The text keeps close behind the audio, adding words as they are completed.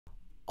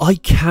I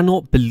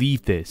cannot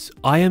believe this.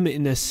 I am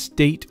in a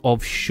state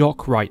of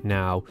shock right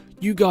now.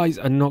 You guys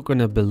are not going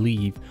to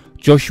believe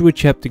Joshua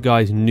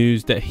Cheptegei's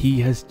news that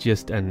he has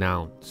just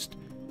announced.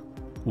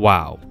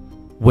 Wow.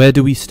 Where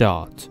do we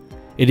start?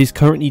 It is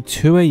currently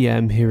 2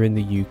 AM here in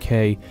the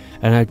UK,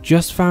 and I've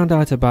just found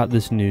out about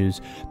this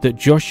news that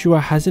Joshua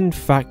has in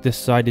fact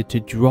decided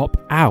to drop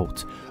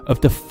out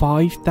of the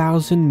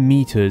 5,000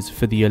 meters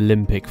for the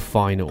Olympic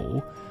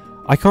final.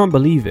 I can't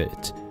believe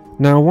it.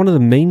 Now, one of the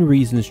main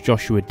reasons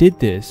Joshua did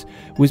this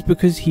was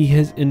because he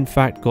has in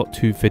fact got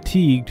too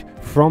fatigued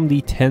from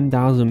the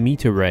 10,000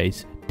 meter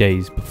race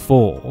days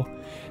before.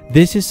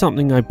 This is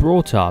something I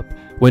brought up.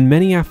 When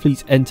many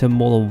athletes enter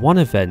more than one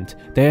event,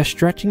 they are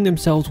stretching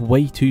themselves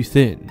way too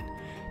thin.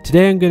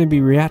 Today I'm going to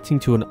be reacting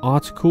to an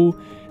article.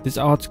 This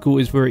article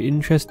is very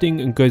interesting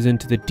and goes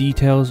into the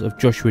details of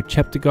Joshua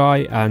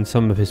Cheptegei and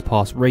some of his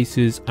past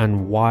races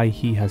and why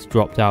he has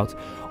dropped out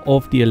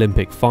of the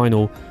Olympic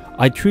final.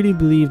 I truly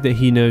believe that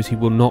he knows he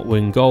will not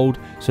win gold,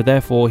 so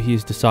therefore he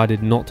has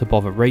decided not to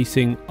bother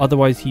racing,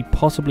 otherwise he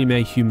possibly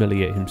may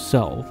humiliate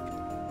himself.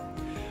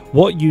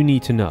 What you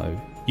need to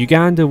know.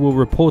 Uganda will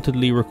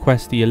reportedly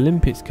request the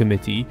Olympics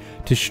Committee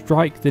to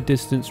strike the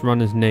distance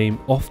runner's name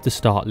off the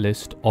start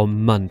list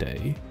on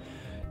Monday.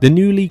 The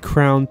newly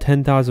crowned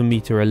 10,000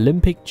 meter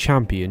Olympic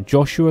champion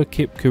Joshua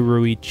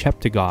Kipkurui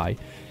Cheptegei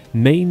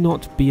may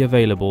not be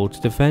available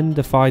to defend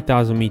the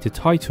 5,000 meter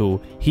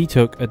title he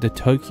took at the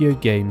Tokyo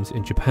Games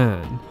in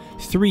Japan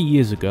 3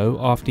 years ago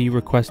after he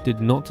requested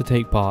not to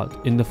take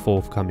part in the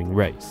forthcoming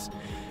race.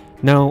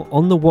 Now,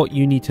 on the what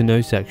you need to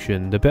know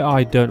section, the bit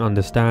I don't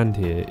understand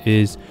here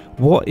is,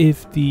 what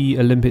if the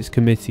Olympics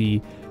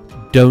Committee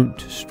don't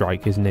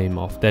strike his name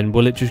off? Then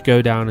will it just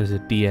go down as a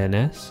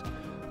DNS?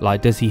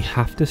 Like, does he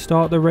have to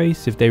start the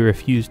race if they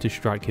refuse to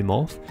strike him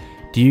off?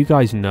 Do you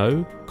guys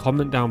know?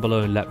 Comment down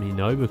below and let me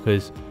know,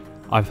 because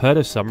I've heard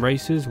of some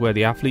races where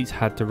the athletes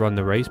had to run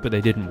the race but they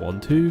didn't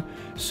want to.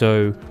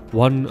 So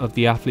one of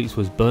the athletes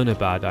was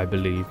Bernabad, I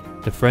believe,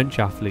 the French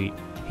athlete.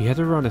 He had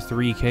to run a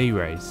 3K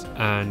race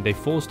and they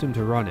forced him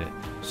to run it.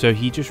 So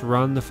he just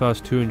ran the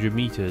first 200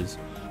 meters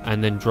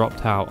and then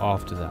dropped out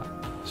after that.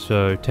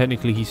 So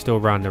technically he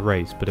still ran the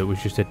race, but it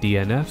was just a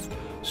DNF.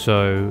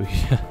 So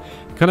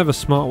kind of a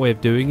smart way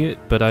of doing it,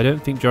 but I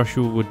don't think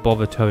Joshua would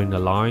bother towing the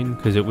line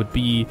because it would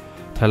be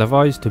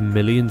televised to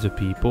millions of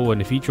people,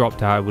 and if he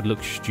dropped out it would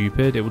look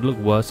stupid. It would look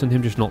worse than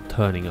him just not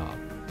turning up.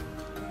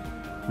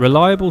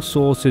 Reliable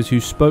sources who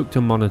spoke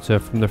to Monitor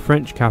from the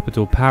French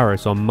capital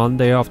Paris on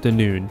Monday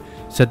afternoon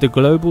said the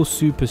global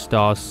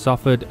superstar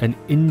suffered an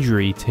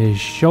injury to his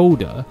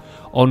shoulder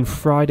on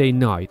Friday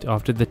night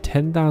after the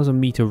 10,000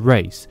 meter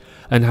race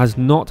and has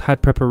not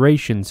had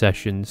preparation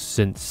sessions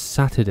since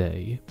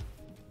Saturday.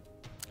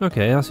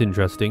 Okay, that's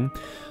interesting.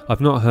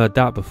 I've not heard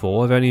that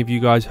before. Have any of you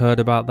guys heard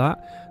about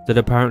that? That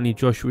apparently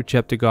Joshua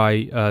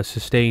Cheptegei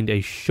sustained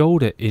a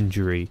shoulder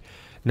injury.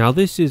 Now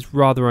this is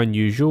rather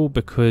unusual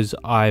because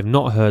I've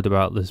not heard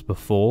about this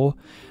before,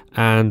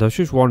 and I was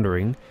just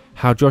wondering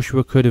how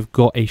Joshua could have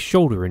got a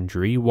shoulder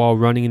injury while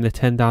running in the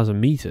 10,000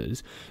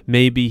 meters.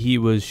 Maybe he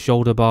was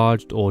shoulder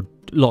barged or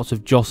lots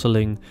of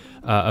jostling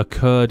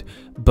occurred,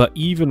 but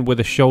even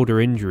with a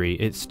shoulder injury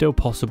it's still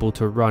possible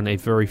to run a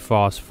very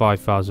fast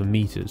 5,000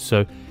 meters.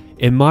 So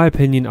in my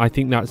opinion, I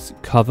think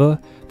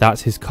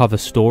that's his cover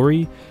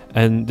story,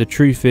 and the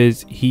truth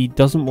is he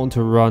doesn't want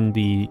to run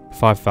the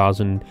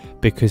 5,000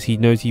 because he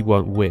knows he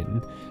won't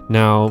win.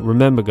 Now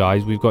remember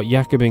guys, we've got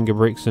Jakob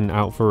Ingebrigtsen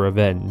out for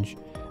revenge,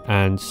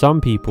 and some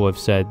people have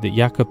said that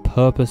Jakob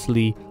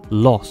purposely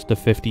lost the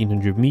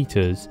 1500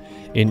 meters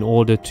in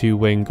order to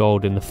win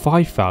gold in the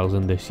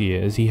 5,000 this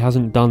year, as he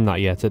hasn't done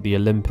that yet at the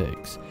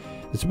Olympics.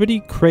 It's a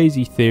pretty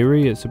crazy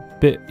theory. It's a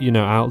bit,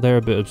 out there,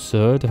 a bit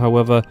absurd.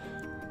 However,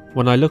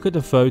 when I look at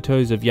the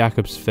photos of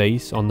Jakob's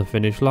face on the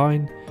finish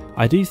line,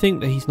 I do think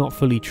that he's not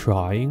fully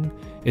trying.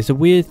 It's a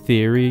weird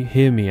theory,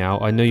 hear me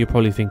out. I know you're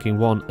probably thinking,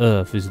 what on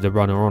earth is the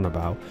runner on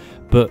about?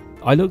 But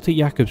I looked at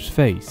Jakob's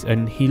face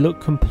and he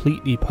looked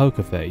completely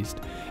poker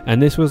faced,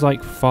 and this was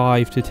like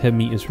 5 to 10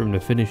 meters from the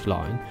finish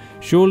line.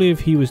 Surely if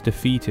he was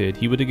defeated,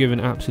 he would have given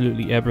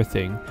absolutely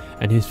everything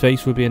and his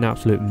face would be an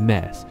absolute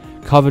mess,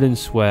 covered in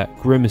sweat,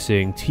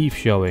 grimacing, teeth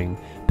showing,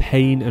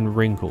 pain and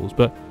wrinkles,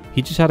 but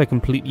he just had a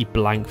completely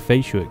blank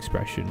facial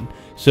expression.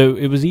 So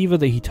it was either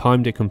that he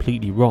timed it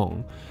completely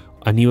wrong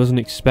and he wasn't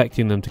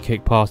expecting them to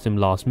kick past him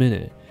last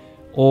minute,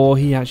 or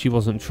he actually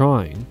wasn't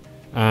trying.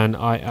 And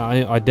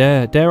I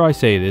dare I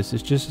say this,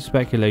 it's just a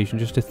speculation,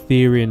 just a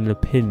theory and an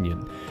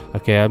opinion.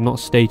 Okay, I'm not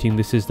stating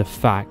this is the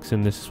facts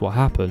and this is what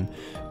happened,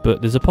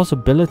 but there's a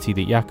possibility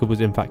that Jakob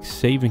was in fact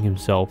saving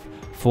himself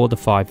for the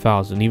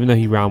 5,000, even though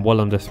he ran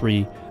well under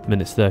 3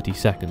 minutes 30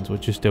 seconds,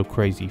 which is still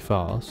crazy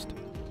fast.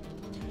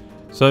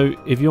 So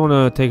if you want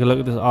to take a look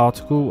at this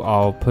article,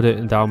 I'll put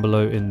it down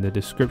below in the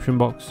description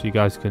box so you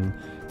guys can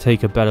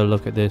take a better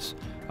look at this.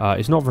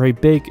 It's not very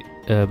big,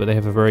 but they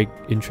have a very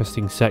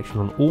interesting section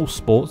on all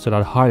sports, and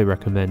I'd highly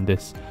recommend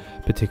this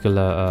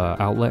particular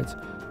outlet,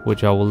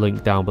 which I will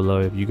link down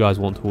below if you guys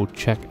want to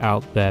check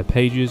out their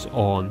pages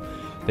on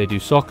They do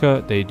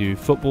soccer, they do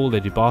football, they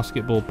do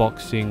basketball,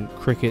 boxing,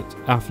 cricket,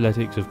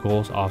 athletics of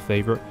course, our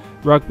favourite,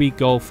 rugby,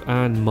 golf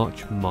and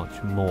much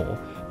more.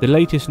 The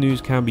latest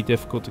news can be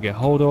difficult to get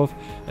hold of,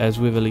 as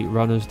with elite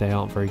runners they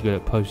aren't very good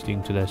at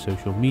posting to their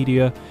social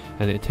media,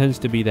 and it tends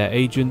to be their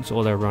agents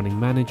or their running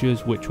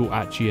managers which will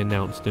actually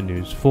announce the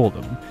news for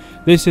them.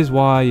 This is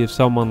why if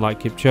someone like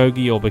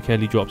Cheptegei or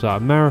Bekele drops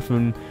out of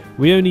marathon,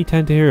 we only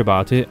tend to hear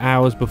about it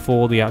hours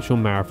before the actual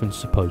marathon's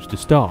supposed to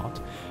start.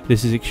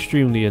 This is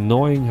extremely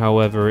annoying,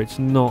 however it's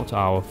not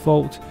our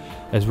fault.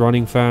 As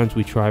running fans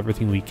we try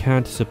everything we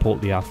can to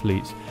support the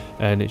athletes,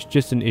 and it's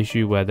just an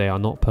issue where they are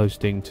not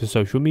posting to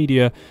social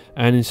media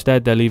and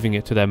instead they're leaving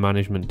it to their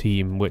management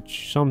team,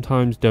 which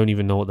sometimes don't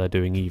even know what they're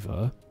doing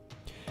either.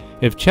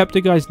 If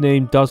Cheptegei's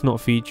name does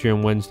not feature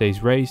in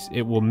Wednesday's race,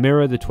 it will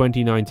mirror the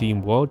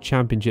 2019 World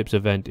Championships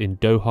event in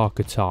Doha,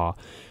 Qatar,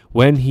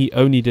 when he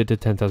only did the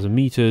 10,000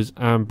 meters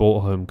and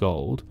brought home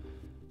gold.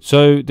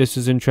 So this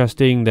is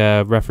interesting,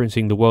 they're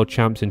referencing the World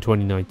Champs in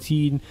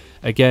 2019.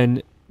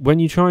 Again, when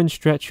you try and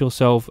stretch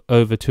yourself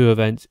over 2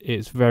 events,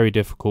 it's very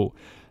difficult.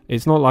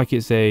 It's not like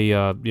it's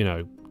a,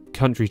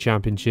 country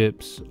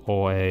championships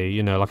or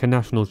a, like a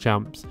national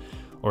champs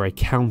or a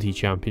county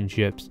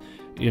championships.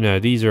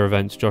 These are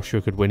events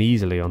Joshua could win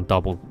easily on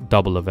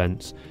double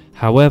events.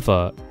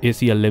 However, it's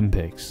the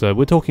Olympics. So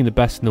we're talking the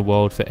best in the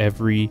world for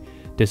every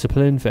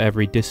discipline, for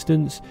every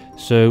distance.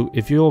 So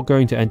if you're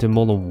going to enter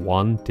more than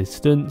one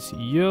distance,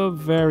 you're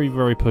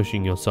very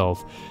pushing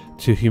yourself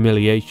to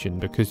humiliation,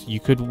 because you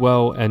could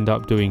well end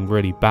up doing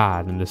really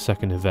bad in the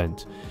second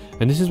event.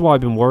 And this is what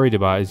I've been worried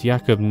about, is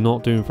Jakob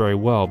not doing very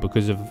well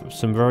because of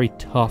some very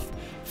tough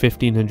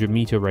 1500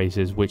 meter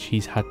races which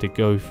he's had to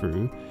go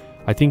through.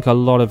 I think a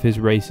lot of his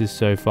races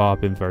so far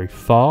have been very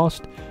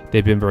fast,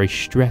 they've been very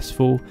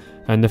stressful,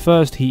 and the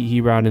first heat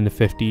he ran in the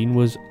 15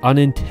 was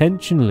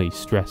unintentionally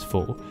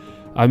stressful.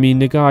 I mean,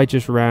 the guy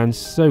just ran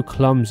so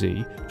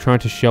clumsy, trying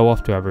to show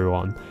off to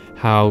everyone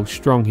how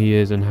strong he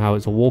is and how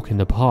it's a walk in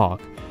the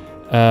park.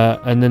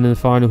 And then in the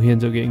final he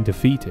ends up getting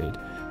defeated.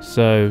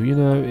 So,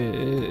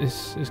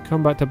 it's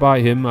come back to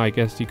bite him. I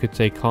guess you could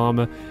say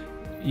karma.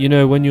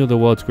 When you're the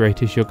world's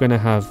greatest, you're going to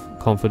have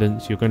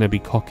confidence, you're going to be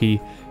cocky,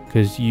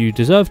 because you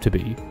deserve to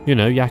be.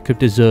 Jakob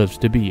deserves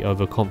to be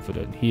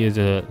overconfident. He is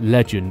a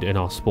legend in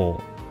our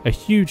sport, a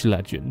huge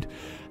legend.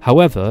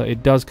 However,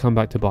 it does come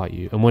back to bite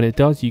you, and when it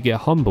does, you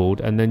get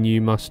humbled, and then you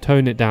must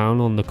tone it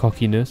down on the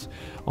cockiness,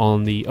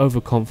 on the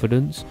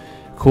overconfidence,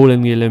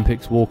 calling the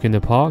Olympics walk in the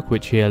park,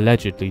 which he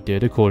allegedly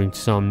did according to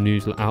some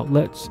news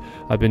outlets.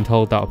 I've been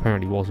told that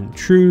apparently wasn't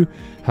true.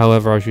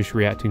 However, I was just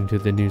reacting to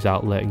the news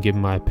outlet and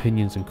giving my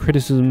opinions and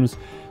criticisms.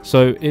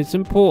 So it's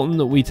important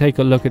that we take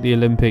a look at the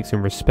Olympics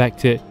and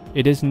respect it.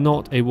 It is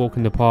not a walk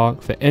in the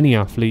park for any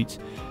athletes,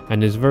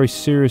 and it's a very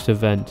serious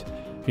event.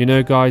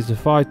 Guys, the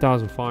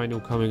 5,000 final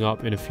coming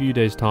up in a few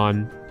days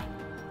time,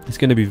 it's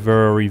going to be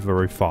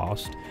very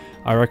fast.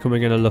 I reckon we're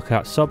going to look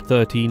at sub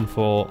 13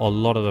 for a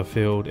lot of the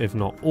field, if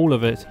not all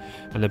of it,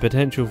 and the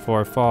potential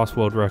for a fast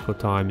world record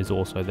time is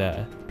also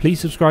there. Please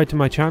subscribe to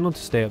my channel to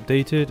stay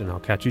updated, and I'll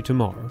catch you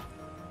tomorrow.